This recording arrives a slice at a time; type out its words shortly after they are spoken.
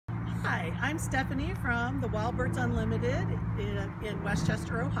Hi, I'm Stephanie from the Wild Birds Unlimited in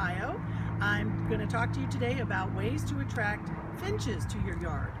Westchester, Ohio. I'm going to talk to you today about ways to attract finches to your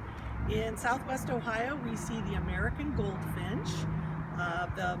yard. In Southwest Ohio, we see the American goldfinch.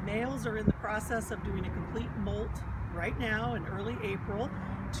 The males are in the process of doing a complete molt right now in early April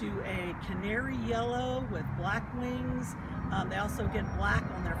to a canary yellow with black wings. They also get black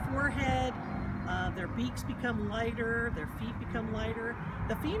on their forehead. Their beaks become lighter, their feet become lighter.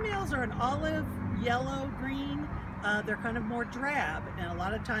 The females are an olive, yellow, green. They're kind of more drab, and a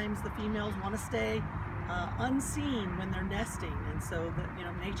lot of times the females want to stay unseen when they're nesting, and so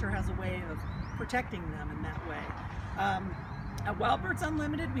nature has a way of protecting them in that way. At Wild Birds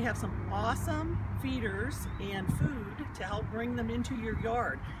Unlimited, we have some awesome feeders and food to help bring them into your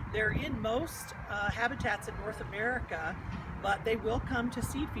yard. They're in most habitats in North America, but they will come to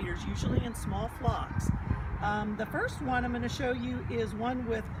seed feeders, usually in small flocks. The first one I'm going to show you is one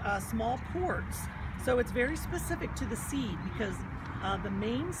with small ports. So it's very specific to the seed because the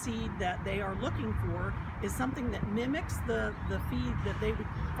main seed that they are looking for is something that mimics the feed that they would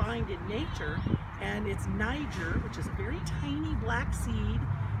find in nature, and it's Niger, which is a very tiny black seed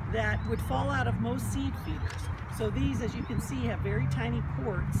that would fall out of most seed feeders. So these, as you can see, have very tiny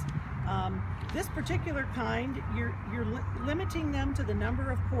ports. This particular kind, you're limiting them to the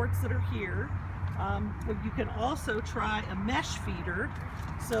number of ports that are here. But you can also try a mesh feeder,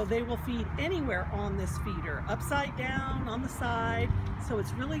 so they will feed anywhere on this feeder, upside down, on the side. So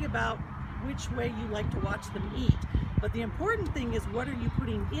it's really about which way you like to watch them eat. But the important thing is, what are you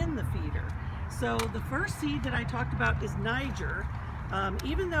putting in the feeder? So the first seed that I talked about is Niger.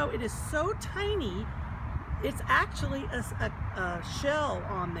 Even though it is so tiny, it's actually a shell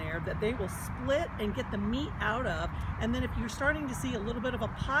on there that they will split and get the meat out of. And then if you're starting to see a little bit of a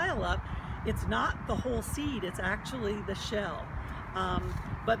pile up, it's not the whole seed, it's actually the shell.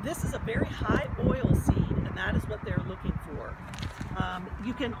 But this is a very high oil seed, and that is what they're looking for.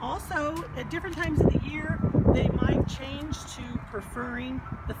 You can also, at different times of the year, they might change to preferring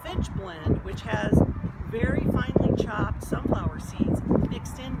the finch blend, which has very finely chopped sunflower seeds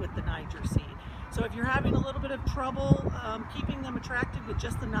mixed in with the Niger seed. So if you're having a little bit of trouble keeping them attracted with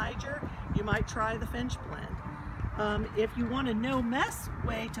just the Niger, you might try the finch blend. If you want a no-mess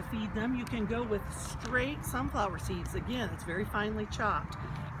way to feed them, you can go with straight sunflower seeds. Again, it's very finely chopped.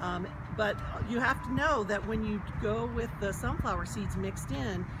 But you have to know that when you go with the sunflower seeds mixed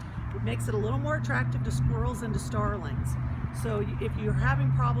in, it makes it a little more attractive to squirrels and to starlings. So if you're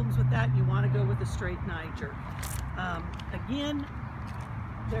having problems with that, you want to go with a straight Niger. Again,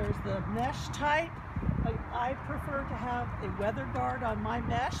 there's the mesh type. I prefer to have a weather guard on my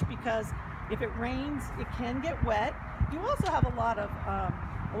mesh because if it rains, it can get wet. You also have a lot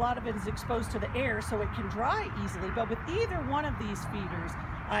of it is exposed to the air, so it can dry easily. But with either one of these feeders,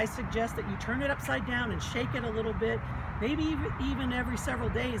 I suggest that you turn it upside down and shake it a little bit, maybe even every several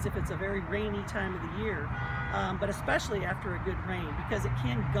days if it's a very rainy time of the year, but especially after a good rain, because it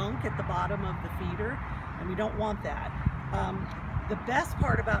can gunk at the bottom of the feeder, and we don't want that. The best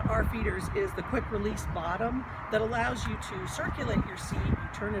part about our feeders is the quick release bottom that allows you to circulate your seed. You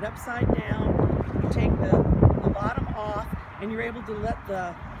turn it upside down, you take the bottom off, and you're able to let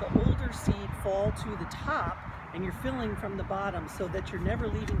the older seed fall to the top, and you're filling from the bottom so that you're never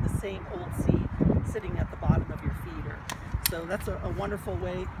leaving the same old seed sitting at the bottom of your feeder. So that's a wonderful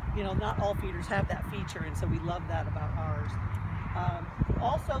way. Not all feeders have that feature, and so we love that about ours.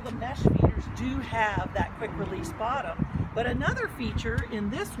 Also, the mesh feeders do have that quick release bottom, but another feature in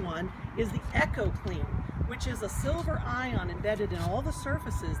this one is the Echo Clean, which is a silver ion embedded in all the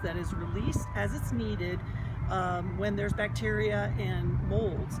surfaces that is released as it's needed when there's bacteria and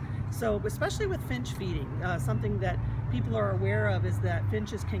molds. So especially with finch feeding, something that people are aware of is that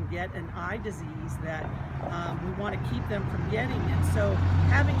finches can get an eye disease that we want to keep them from getting, and so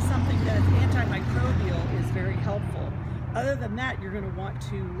having something that's antimicrobial is very helpful. Other than that, you're going to want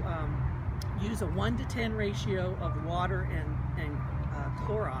to use a 1-to-10 ratio of water and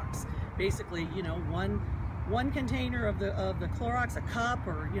Clorox. Basically, one container of the Clorox, a cup,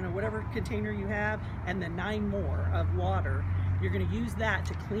 or whatever container you have, and then 9 more of water. You're going to use that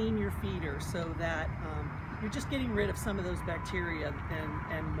to clean your feeder so that you're just getting rid of some of those bacteria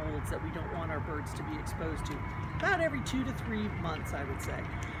and molds that we don't want our birds to be exposed to. About every 2 to 3 months, I would say.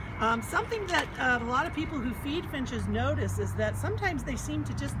 Something that a lot of people who feed finches notice is that sometimes they seem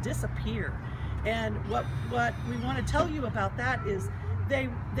to just disappear. And what we want to tell you about that is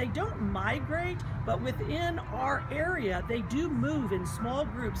they don't migrate, but within our area, they do move in small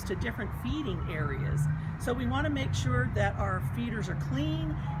groups to different feeding areas. So we want to make sure that our feeders are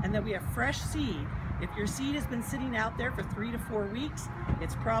clean and that we have fresh seed. If your seed has been sitting out there for 3 to 4 weeks,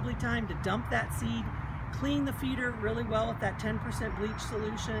 it's probably time to dump that seed, clean the feeder really well with that 10% bleach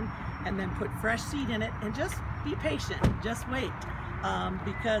solution, and then put fresh seed in it, and just be patient, just wait,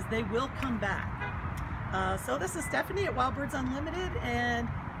 because they will come back. So this is Stephanie at Wild Birds Unlimited, and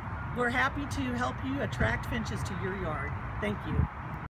we're happy to help you attract finches to your yard. Thank you.